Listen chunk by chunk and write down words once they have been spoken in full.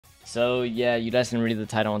So yeah, you guys can read the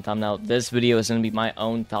title and thumbnail. This video is going to be my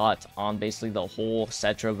own thoughts on basically the whole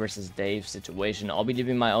Setro versus Dave situation. I'll be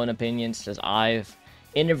giving my own opinions because I've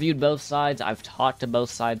interviewed both sides. I've talked to both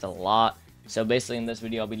sides a lot. So basically in this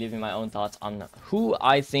video, I'll be giving my own thoughts on who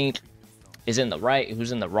I think is in the right,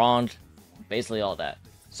 who's in the wrong, basically all that.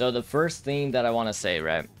 So the first thing that I want to say,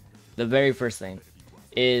 right, the very first thing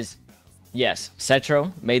is, yes,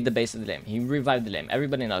 Setro made the base of the game. He revived the game.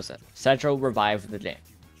 Everybody knows that. Setro revived the game.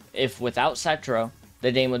 If without Setro,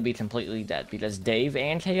 the game would be completely dead because Dave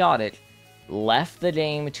and Chaotic left the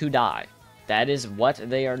game to die. That is what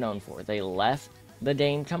they are known for. They left the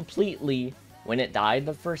game completely when it died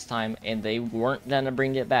the first time and they weren't gonna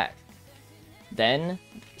bring it back. Then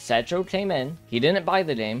Setro came in. He didn't buy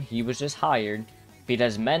the game. He was just hired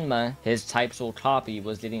because Menma, his type soul copy,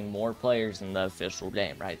 was getting more players in the official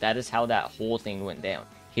game, right? That is how that whole thing went down.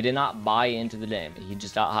 He did not buy into the game. He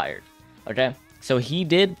just got hired. Okay? So he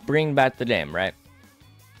did bring back the game, right?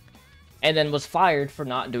 And then was fired for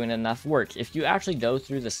not doing enough work. If you actually go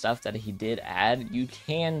through the stuff that he did add, you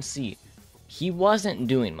can see he wasn't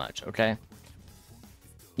doing much, okay?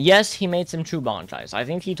 Yes, he made some true bonsais. I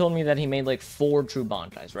think he told me that he made like 4 true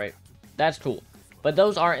bonsais, right? That's cool. But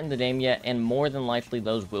those aren't in the game yet, and more than likely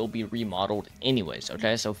those will be remodeled anyways,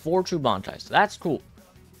 okay? So 4 true bonsais. That's cool.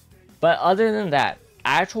 But other than that,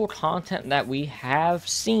 actual content that we have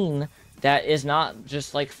seen that is not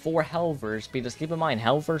just like for Hellverse, because keep in mind,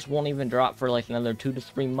 Hellverse won't even drop for like another 2 to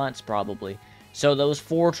 3 months probably. So those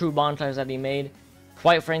 4 true bonsais that he made,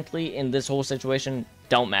 quite frankly, in this whole situation,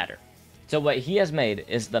 don't matter. So what he has made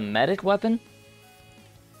is the medic weapon,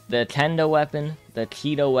 the Tendo weapon, the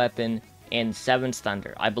Keto weapon, and 7's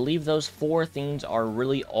Thunder. I believe those 4 things are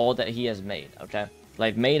really all that he has made, okay?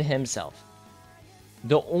 Like, made himself.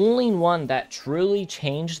 The only one that truly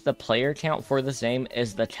changed the player count for this game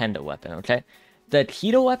is the Tendo weapon, okay? The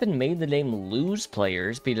Keto weapon made the game lose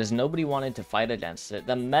players because nobody wanted to fight against it.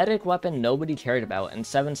 The medic weapon nobody cared about, and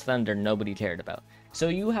 7's Thunder nobody cared about. So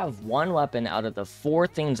you have one weapon out of the 4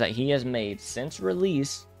 things that he has made since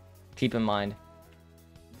release, keep in mind.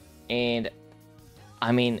 And,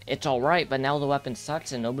 I mean, it's alright, but now the weapon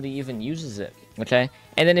sucks and nobody even uses it, okay?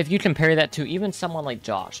 And then if you compare that to even someone like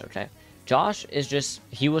Josh, okay? Josh is just,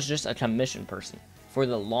 he was just a commission person for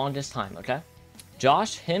the longest time, okay?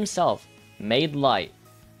 Josh himself made Light,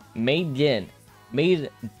 made Gin, made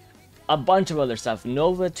a bunch of other stuff.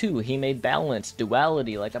 Nova 2, he made Balance,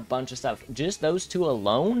 Duality, like a bunch of stuff. Just those 2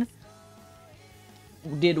 alone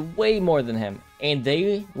did way more than him. And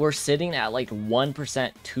they were sitting at like 1%,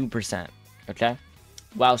 2%, okay?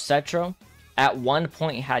 While Setro, at one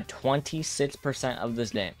point, had 26% of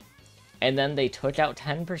this game. And then they took out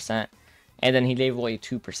 10%. And then he gave away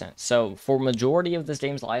 2%. So for majority of this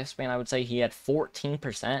game's lifespan, I would say he had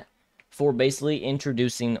 14% for basically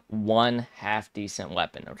introducing one half-decent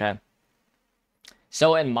weapon, okay?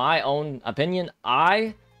 So in my own opinion,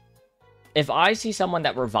 if I see someone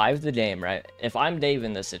that revived the game, right? If I'm Dave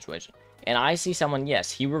in this situation, and I see someone, yes,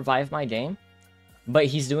 he revived my game, but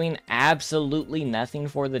he's doing absolutely nothing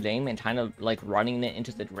for the game and kind of like running it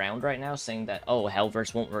into the ground right now, saying that, oh,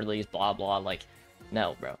 Hellverse won't release, blah, blah, like,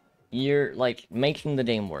 no, bro. You're, like, making the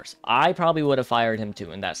game worse. I probably would have fired him,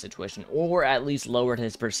 too, in that situation. Or at least lowered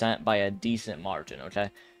his percent by a decent margin, okay?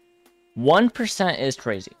 1% is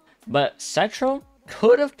crazy. But Setro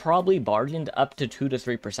could have probably bargained up to 2 to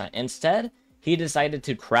 3%. Instead, he decided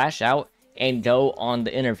to crash out and go on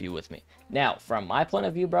the interview with me. Now, from my point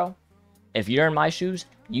of view, bro, if you're in my shoes,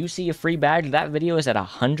 you see a free badge, that video is at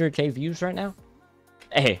 100k views right now.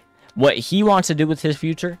 Hey, what he wants to do with his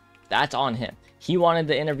future, that's on him. He wanted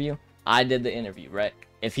the interview, I did the interview, right?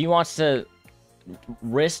 If he wants to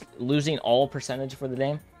risk losing all percentage for the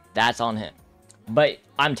game, that's on him. But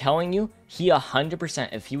I'm telling you, he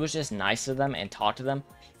 100%, if he was just nice to them and talked to them,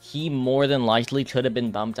 he more than likely could have been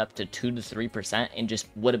bumped up to 2 to 3% and just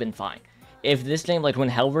would have been fine. If this game, like when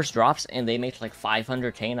Hellverse drops and they make like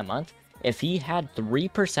 500k in a month, if he had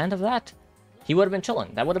 3% of that, he would have been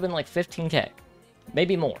chilling. That would have been like 15k,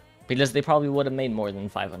 maybe more, because they probably would have made more than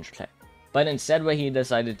 500k. But instead, what he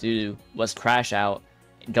decided to do was crash out,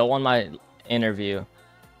 go on my interview,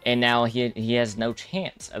 and now he has no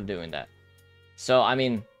chance of doing that. So, I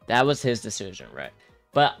mean, that was his decision, right?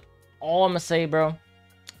 But all I'm going to say, bro,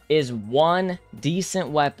 is one decent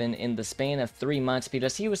weapon in the span of 3 months,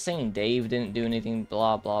 because he was saying Dave didn't do anything,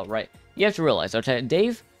 blah, blah, right? You have to realize, okay,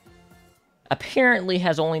 Dave apparently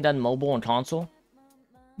has only done mobile and console.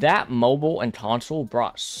 That mobile and console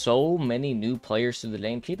brought so many new players to the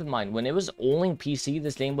game. Keep in mind, when it was only PC,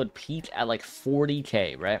 this game would peak at like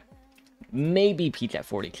 40k, right? Maybe peak at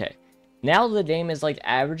 40k. Now the game is like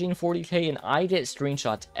averaging 40k, and I get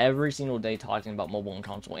screenshots every single day talking about mobile and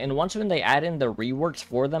console. And once when they add in the reworks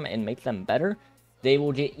for them and make them better, they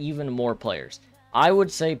will get even more players. I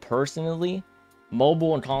would say personally,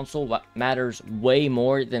 mobile and console matters way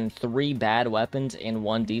more than 3 bad weapons and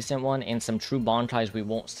 1 decent one, and some true bond ties we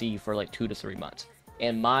won't see for like 2 to 3 months.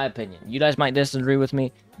 In my opinion, you guys might disagree with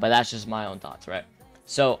me, but that's just my own thoughts, right?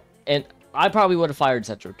 So, and I probably would have fired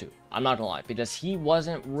Setro too. I'm not gonna lie, because he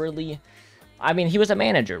wasn't really, I mean, he was a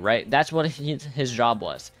manager, right? That's what his job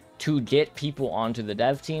was, to get people onto the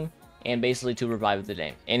dev team and basically to revive the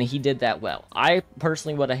game. And he did that well. I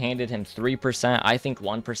personally would have handed him 3%. I think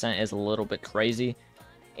 1% is a little bit crazy.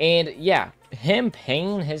 And yeah, him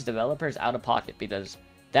paying his developers out of pocket, because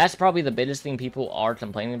that's probably the biggest thing people are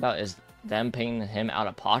complaining about, is them paying him out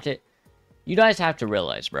of pocket. You guys have to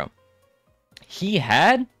realize, bro, he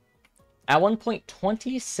had at one point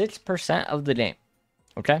 26% of the game,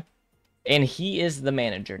 okay? And he is the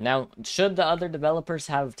manager. Now, should the other developers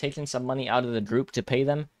have taken some money out of the group to pay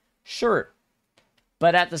them? Sure.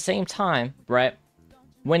 But at the same time, right,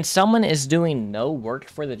 when someone is doing no work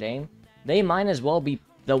for the game, they might as well be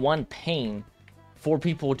the one paying for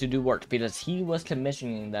people to do work, because he was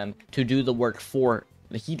commissioning them to do the work for,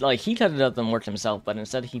 he could have done the work himself, but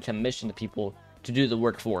instead he commissioned people to do the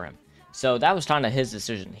work for him. So that was kind of his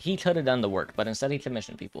decision. He could have done the work, but instead he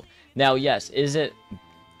commissioned people. Now, yes, is it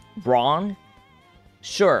wrong?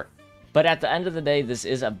 Sure. But at the end of the day, this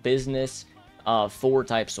is a business for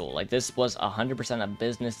Type Soul. Like, this was 100% a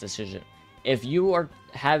business decision. If you are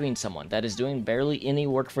having someone that is doing barely any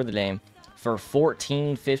work for the game for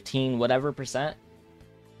 14, 15, whatever percent,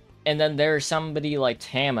 and then there's somebody like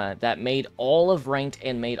Tama that made all of ranked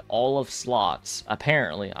and made all of slots.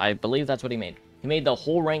 Apparently, I believe that's what he made. He made the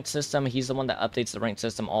whole ranked system. He's the one that updates the ranked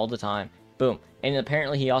system all the time. Boom. And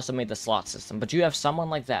apparently he also made the slot system. But you have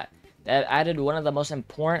someone like that added one of the most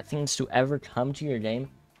important things to ever come to your game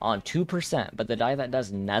on 2%. But the guy that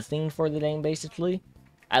does nothing for the game, basically,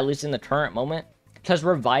 at least in the current moment, because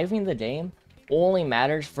reviving the game only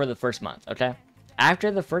matters for the first month, okay?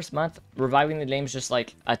 After the first month, reviving the game is just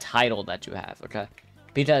like a title that you have, okay?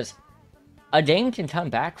 Because a game can come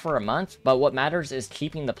back for a month, but what matters is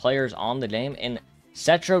keeping the players on the game, and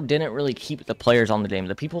Setro didn't really keep the players on the game.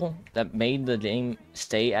 The people that made the game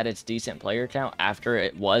stay at its decent player count after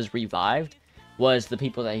it was revived was the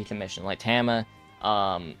people that he commissioned, like Tama,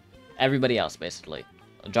 everybody else, basically.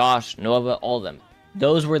 Josh, Nova, all of them.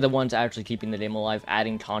 Those were the ones actually keeping the game alive,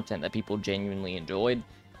 adding content that people genuinely enjoyed.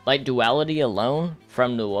 Like, Duality alone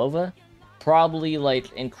from Nova probably,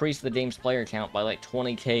 like, increased the game's player count by, like,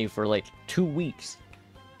 20k for, like, 2 weeks.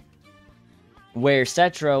 Where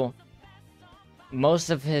Setro, most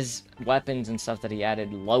of his weapons and stuff that he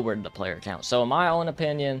added lowered the player count. So, in my own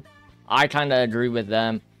opinion, I kind of agree with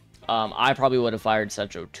them. I probably would have fired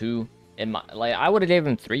Setro too. I would have gave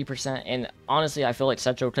him 3%, and honestly, I feel like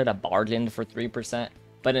Setro could have bargained for 3%,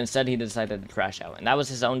 but instead he decided to crash out, and that was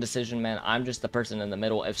his own decision, man. I'm just the person in the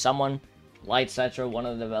middle. If someone like Setro, one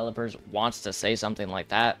of the developers, wants to say something like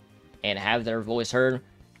that and have their voice heard,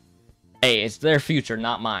 hey, it's their future,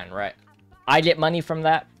 not mine, right? I get money from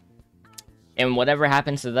that, and whatever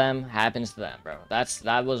happens to them, bro.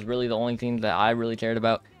 That was really the only thing that I really cared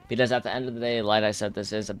about, because at the end of the day, like I said,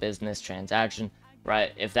 this is a business transaction.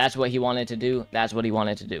 Right, if that's what he wanted to do, that's what he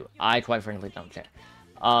wanted to do. I, quite frankly, don't care.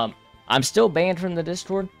 I'm still banned from the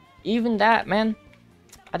Discord. Even that, man,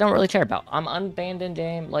 I don't really care about. I'm unbanned in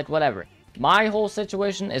game, like, whatever. My whole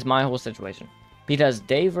situation is my whole situation. Because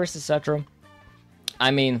Dave versus Setro,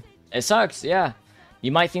 I mean, it sucks, yeah.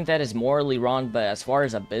 You might think that is morally wrong, but as far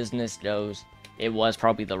as a business goes, it was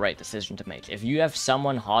probably the right decision to make. If you have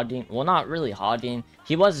someone hogging, well, not really hogging,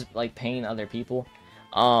 he was, like, paying other people,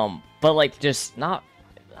 but, like, just not,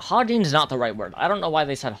 hogging is not the right word. I don't know why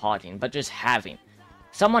they said hogging, but just having.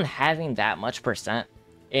 Someone having that much percent,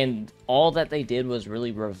 and all that they did was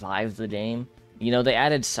really revive the game. You know, they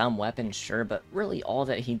added some weapons, sure, but really all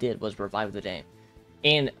that he did was revive the game.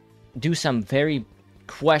 And do some very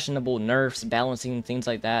questionable nerfs, balancing, things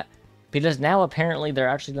like that. Because now, apparently, they're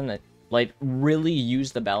actually gonna, like, really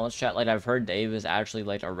use the balance chat. Like, I've heard Dave is actually,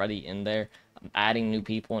 like, already in there, adding new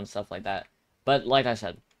people and stuff like that. But, like I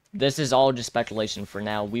said, this is all just speculation for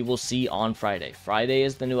now. We will see on Friday. Friday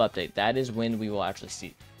is the new update. That is when we will actually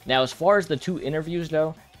see. Now, as far as the 2 interviews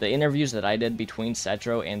go, the interviews that I did between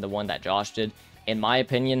Setro and the one that Josh did, in my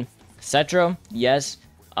opinion, Setro, yes,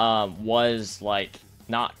 was, like,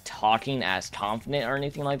 not talking as confident or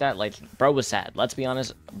anything like that. Like, bro was sad. Let's be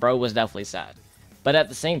honest, bro was definitely sad. But at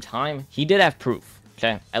the same time, he did have proof,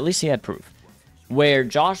 okay? At least he had proof. Where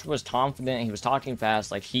Josh was confident, he was talking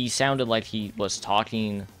fast, like, he sounded like he was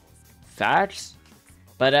talking facts,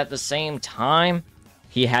 but at the same time,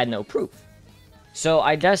 he had no proof. So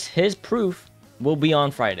I guess his proof will be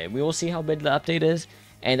on Friday. We will see how big the update is,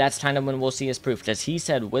 and that's kind of when we'll see his proof. Because he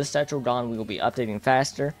said with Setro gone, we will be updating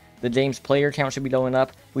faster. The game's player count should be going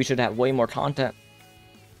up. We should have way more content.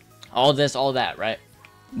 All this, all that, right?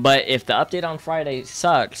 But if the update on Friday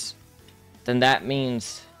sucks, then that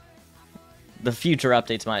means the future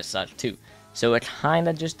updates might suck too. So it kind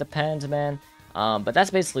of just depends, man. But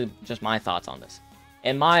that's basically just my thoughts on this.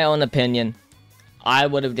 In my own opinion, I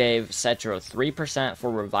would have gave Setro 3%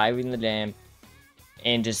 for reviving the game.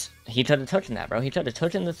 And just, he could have taken that, bro. He could have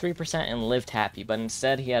taken the 3% and lived happy. But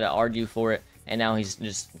instead, he had to argue for it. And now he's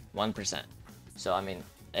just 1%. So, I mean,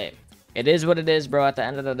 hey, it is what it is, bro. At the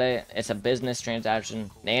end of the day, it's a business transaction.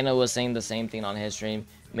 Nano was saying the same thing on his stream.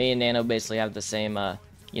 Me and Nano basically have the same,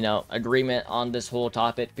 you know, agreement on this whole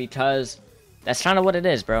topic. Because that's kind of what it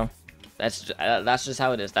is, bro. That's just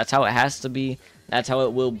how it is. That's how it has to be. That's how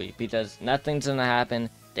it will be. Because nothing's going to happen.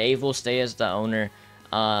 Dave will stay as the owner.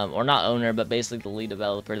 Or not owner, but basically the lead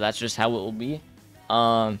developer. That's just how it will be.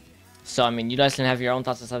 So, I mean, you guys can have your own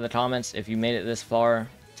thoughts inside the comments. If you made it this far,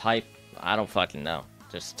 type, I don't fucking know.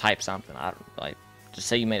 Just type something. I don't, like, just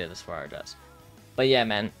say you made it this far, I guess. But yeah,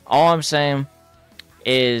 man, all I'm saying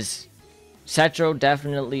is Setro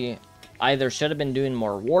definitely either should have been doing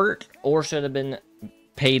more work or should have been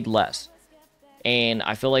paid less. And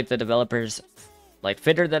I feel like the developers, like,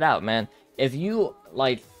 figured that out, man. If you,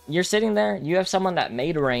 like, you're sitting there, you have someone that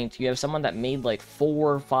made ranked, you have someone that made like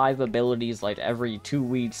 4 or 5 abilities like every 2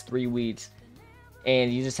 weeks, 3 weeks,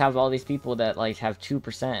 and you just have all these people that like have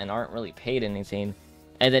 2% and aren't really paid anything,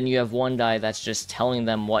 and then you have one guy that's just telling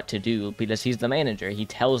them what to do because he's the manager. He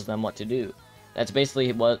tells them what to do. That's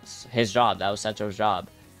basically what's his job. That was Setro's job.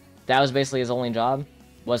 That was basically his only job,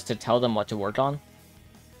 was to tell them what to work on.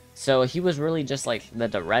 So he was really just like the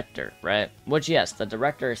director, right? Which, yes, the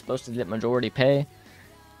director is supposed to get majority pay,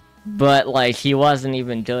 but, like, he wasn't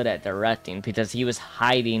even good at directing because he was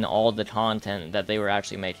hiding all the content that they were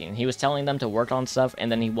actually making. He was telling them to work on stuff,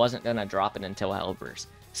 and then he wasn't going to drop it until Hellverse.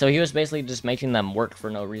 So he was basically just making them work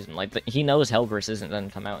for no reason. Like, he knows Hellverse isn't going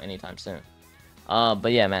to come out anytime soon.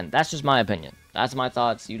 But yeah, man, that's just my opinion. That's my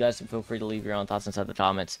thoughts. You guys can feel free to leave your own thoughts inside the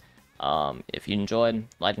comments. If you enjoyed,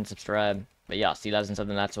 like and subscribe. But yeah, see you guys inside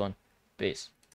the next one. Peace.